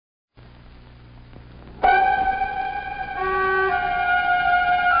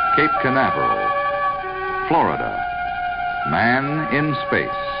Cape Canaveral, Florida. Man in space.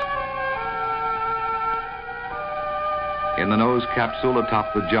 In the nose capsule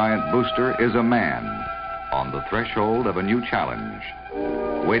atop the giant booster is a man on the threshold of a new challenge,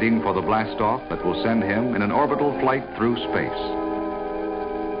 waiting for the blastoff that will send him in an orbital flight through space.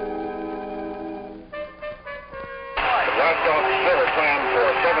 The blastoff is still planned for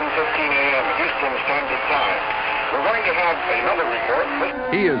 7:15 a.m. Houston Standard Time. We're going to have another report.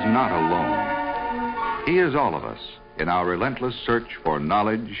 He is not alone. He is all of us in our relentless search for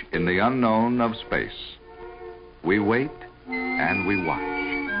knowledge in the unknown of space. We wait and we watch.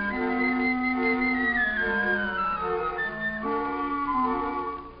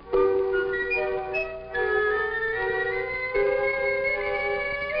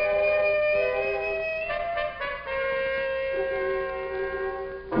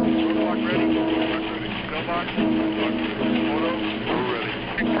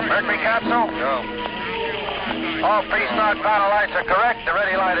 Mercury capsule? Go. All pre-start panel lights are correct. The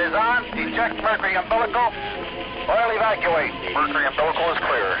ready light is on. Eject Mercury umbilical. Oil evacuate. Mercury umbilical is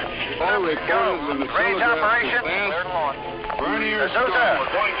clear. All reporters in the Range operation. Cleared along. Vernier D'Souza. start.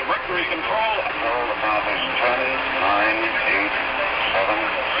 We're going to Mercury control. Control the path is 10, 9, 8, 7,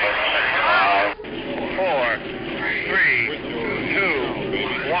 6, 5. 4, 3,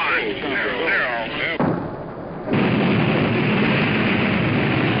 2, 1, 0.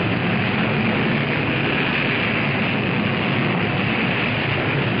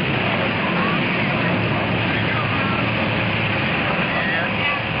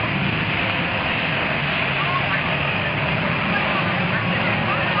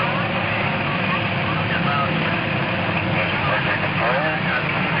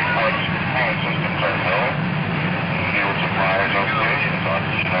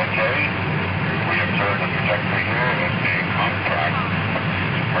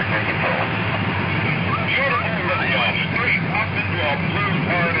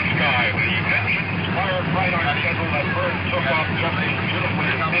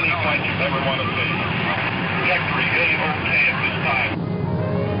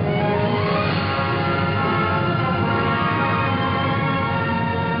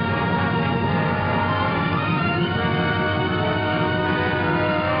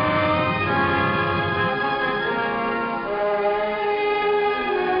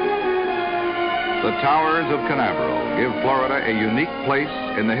 The towers of Canaveral give Florida a unique place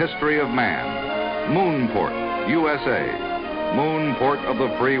in the history of man. Moonport, USA, Moonport of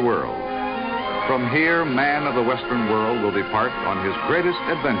the free world. From here, man of the Western world will depart on his greatest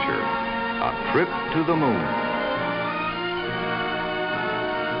adventure, a trip to the moon.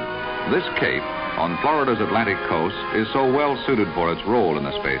 This cape on Florida's Atlantic coast is so well suited for its role in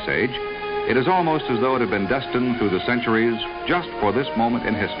the space age, it is almost as though it had been destined through the centuries just for this moment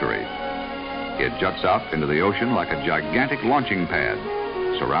in history. It juts out into the ocean like a gigantic launching pad,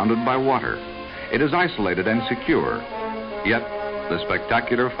 surrounded by water. It is isolated and secure, yet the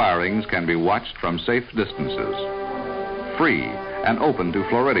spectacular firings can be watched from safe distances. Free and open to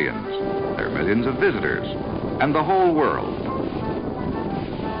Floridians, their millions of visitors, and the whole world.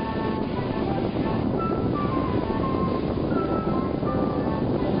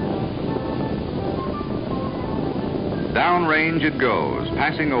 Downrange it goes,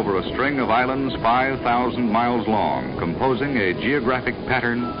 passing over a string of islands 5,000 miles long, composing a geographic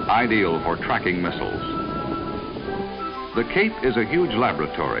pattern ideal for tracking missiles. The Cape is a huge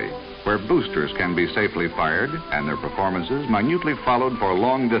laboratory where boosters can be safely fired and their performances minutely followed for a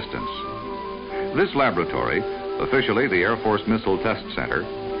long distance. This laboratory, officially the Air Force Missile Test Center,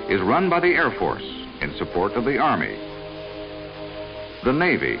 is run by the Air Force in support of the Army, the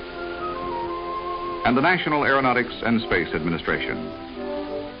Navy, and the National Aeronautics and Space Administration.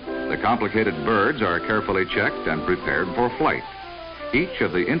 The complicated birds are carefully checked and prepared for flight. Each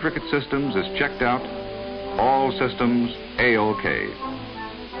of the intricate systems is checked out, all systems A-OK.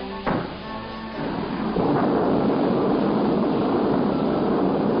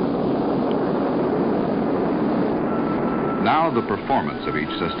 Now the performance of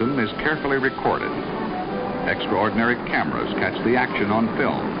each system is carefully recorded. Extraordinary cameras catch the action on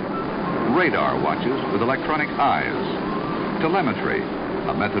film. Radar watches with electronic eyes. Telemetry,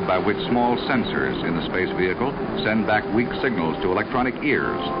 a method by which small sensors in the space vehicle send back weak signals to electronic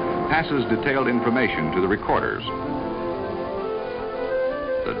ears, passes detailed information to the recorders.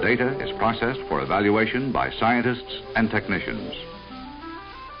 The data is processed for evaluation by scientists and technicians.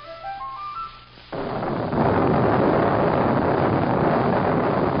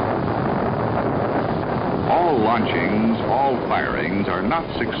 All launchings, all firings are not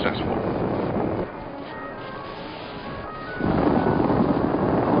successful.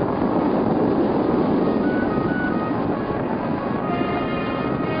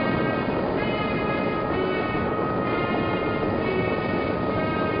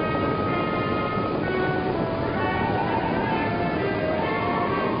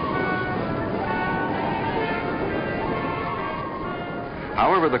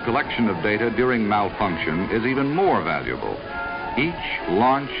 However, the collection of data during malfunction is even more valuable. Each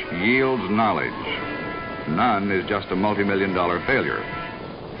launch yields knowledge. None is just a multi-million-dollar failure.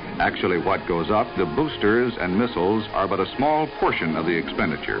 Actually, what goes up, the boosters and missiles, are but a small portion of the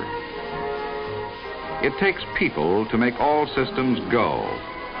expenditure. It takes people to make all systems go,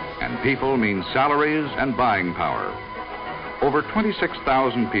 and people mean salaries and buying power. Over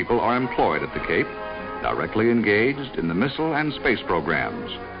 26,000 people are employed at the Cape, directly engaged in the missile and space programs.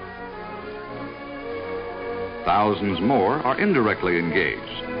 Thousands more are indirectly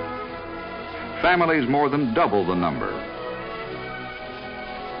engaged. Families more than double the number.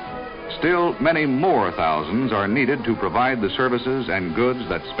 Still, many more thousands are needed to provide the services and goods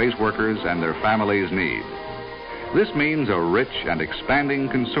that space workers and their families need. This means a rich and expanding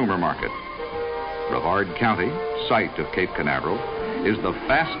consumer market. Brevard County, site of Cape Canaveral, is the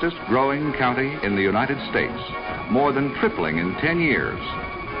fastest growing county in the United States, more than tripling in 10 years.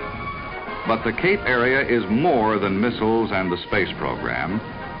 But the Cape area is more than missiles and the space program.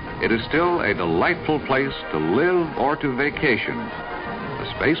 It is still a delightful place to live or to vacation.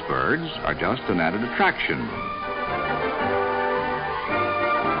 The space birds are just an added attraction.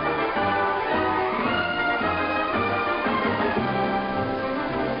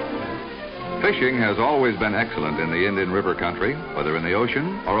 Fishing has always been excellent in the Indian River country, whether in the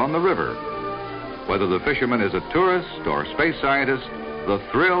ocean or on the river. Whether the fisherman is a tourist or space scientist, the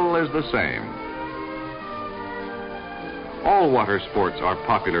thrill is the same. All water sports are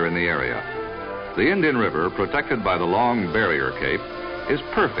popular in the area. The Indian River, protected by the long barrier cape, is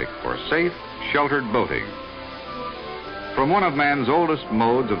perfect for safe, sheltered boating. From one of man's oldest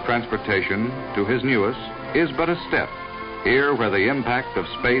modes of transportation to his newest is but a step, here where the impact of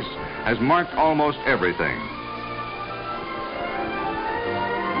space has marked almost everything.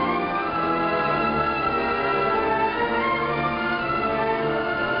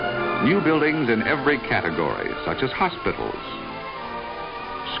 New buildings in every category, such as hospitals,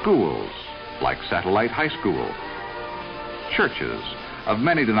 schools, like Satellite High School, churches of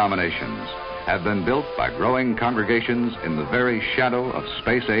many denominations have been built by growing congregations in the very shadow of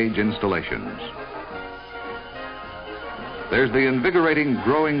space-age installations. There's the invigorating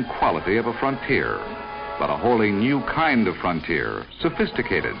growing quality of a frontier, but a wholly new kind of frontier,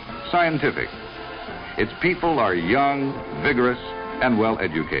 sophisticated, scientific. Its people are young, vigorous, and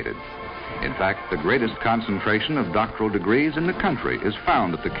well-educated. In fact, the greatest concentration of doctoral degrees in the country is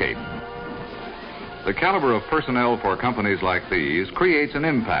found at the Cape. The caliber of personnel for companies like these creates an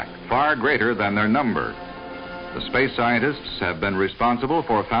impact far greater than their number. The space scientists have been responsible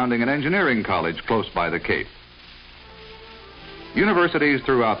for founding an engineering college close by the Cape. Universities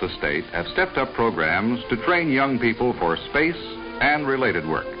throughout the state have stepped up programs to train young people for space and related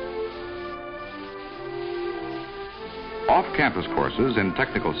work. Off-campus courses in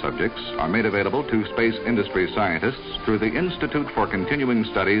technical subjects are made available to space industry scientists through the Institute for Continuing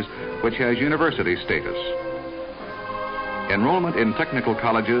Studies, which has university status. Enrollment in technical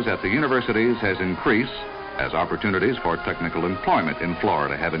colleges at the universities has increased as opportunities for technical employment in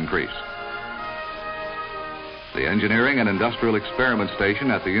Florida have increased. The Engineering and Industrial Experiment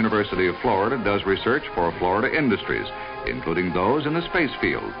Station at the University of Florida does research for Florida industries, including those in the space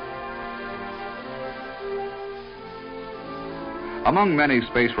field. Among many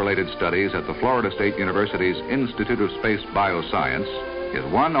space-related studies at the Florida State University's Institute of Space Bioscience is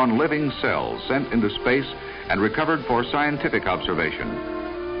one on living cells sent into space and recovered for scientific observation.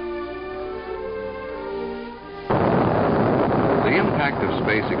 The impact of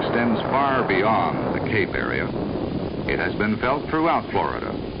space extends far beyond the Cape area. It has been felt throughout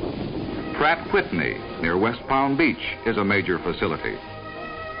Florida. Pratt Whitney, near West Palm Beach, is a major facility.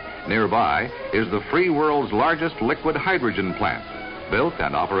 Nearby is the free world's largest liquid hydrogen plant, built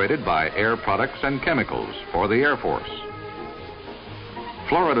and operated by Air Products and Chemicals for the Air Force.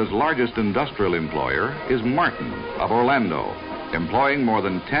 Florida's largest industrial employer is Martin of Orlando, employing more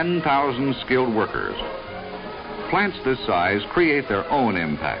than 10,000 skilled workers. Plants this size create their own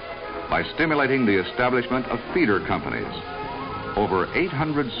impact by stimulating the establishment of feeder companies. Over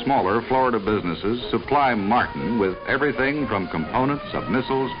 800 smaller Florida businesses supply Martin with everything from components of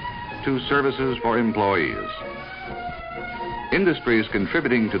missiles to services for employees. Industries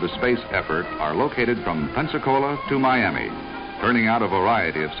contributing to the space effort are located from Pensacola to Miami, turning out a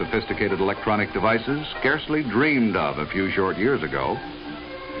variety of sophisticated electronic devices scarcely dreamed of a few short years ago.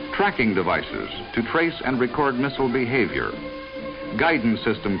 Tracking devices to trace and record missile behavior, guidance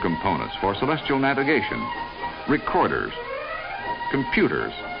system components for celestial navigation, recorders,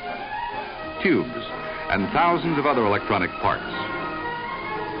 computers, tubes, and thousands of other electronic parts.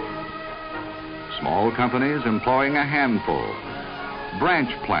 Small companies employing a handful,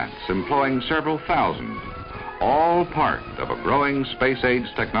 branch plants employing several thousand, all part of a growing space-age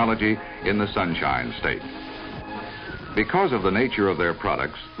technology in the Sunshine State. Because of the nature of their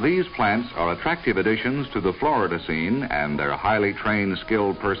products, these plants are attractive additions to the Florida scene, and their highly trained,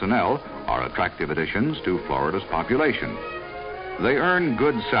 skilled personnel are attractive additions to Florida's population. They earn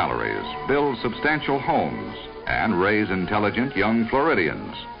good salaries, build substantial homes, and raise intelligent young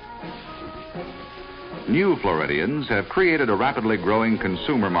Floridians. New Floridians have created a rapidly growing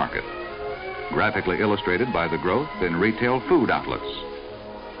consumer market, graphically illustrated by the growth in retail food outlets.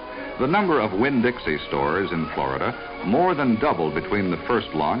 The number of Winn-Dixie stores in Florida more than doubled between the first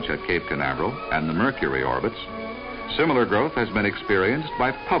launch at Cape Canaveral and the Mercury orbits. Similar growth has been experienced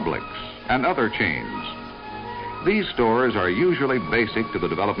by Publix and other chains. These stores are usually basic to the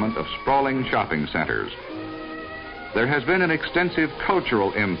development of sprawling shopping centers. There has been an extensive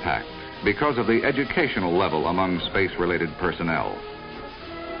cultural impact because of the educational level among space-related personnel.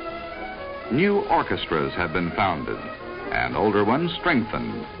 New orchestras have been founded and older ones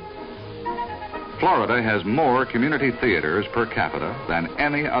strengthened. Florida has more community theaters per capita than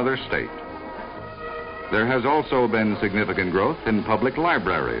any other state. There has also been significant growth in public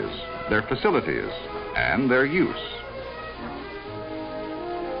libraries, their facilities, and their use.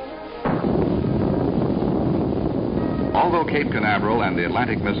 Although Cape Canaveral and the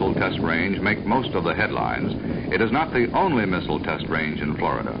Atlantic Missile Test Range make most of the headlines, it is not the only missile test range in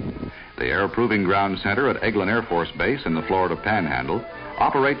Florida. The Air Proving Ground Center at Eglin Air Force Base in the Florida Panhandle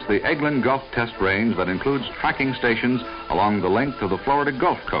operates the Eglin Gulf Test Range that includes tracking stations along the length of the Florida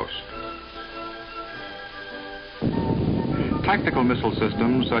Gulf Coast. Tactical missile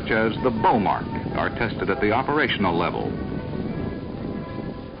systems such as the Beaumark are tested at the operational level.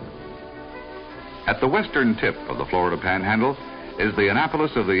 At the western tip of the Florida Panhandle is the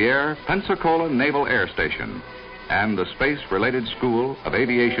Annapolis of the Air Pensacola Naval Air Station and the Space-Related School of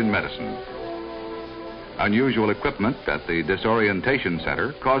Aviation Medicine. Unusual equipment at the Disorientation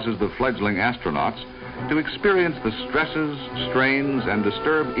Center causes the fledgling astronauts to experience the stresses, strains, and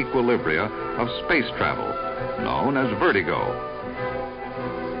disturbed equilibria of space travel, known as vertigo.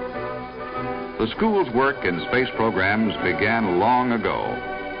 The school's work in space programs began long ago.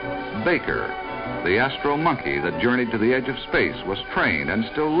 Baker, the astro monkey that journeyed to the edge of space, was trained and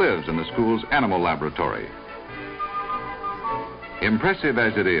still lives in the school's animal laboratory. Impressive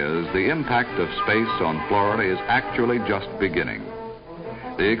as it is, the impact of space on Florida is actually just beginning.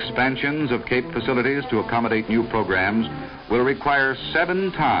 The expansions of Cape facilities to accommodate new programs will require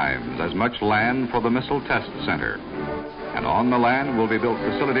 7 times as much land for the Missile Test Center. And on the land will be built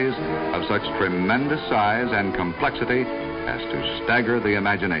facilities of such tremendous size and complexity as to stagger the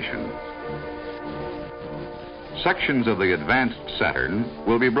imagination. Sections of the advanced Saturn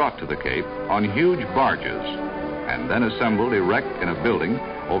will be brought to the Cape on huge barges and then assembled erect in a building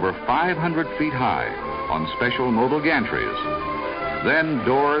over 500 feet high on special mobile gantries. Then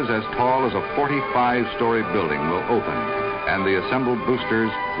doors as tall as a 45-story building will open, and the assembled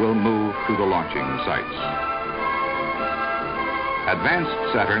boosters will move to the launching sites.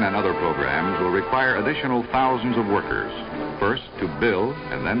 Advanced Saturn and other programs will require additional thousands of workers, first to build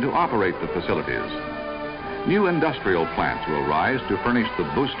and then to operate the facilities. New industrial plants will rise to furnish the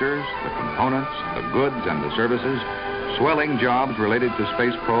boosters, the components, the goods, and the services, swelling jobs related to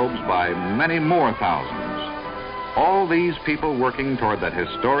space probes by many more thousands. All these people working toward that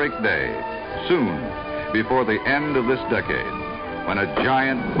historic day, soon, before the end of this decade, when a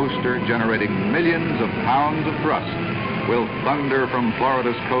giant booster generating millions of pounds of thrust will thunder from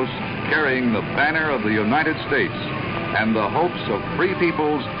Florida's coast, carrying the banner of the United States and the hopes of free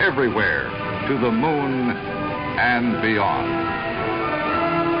peoples everywhere to the moon and beyond.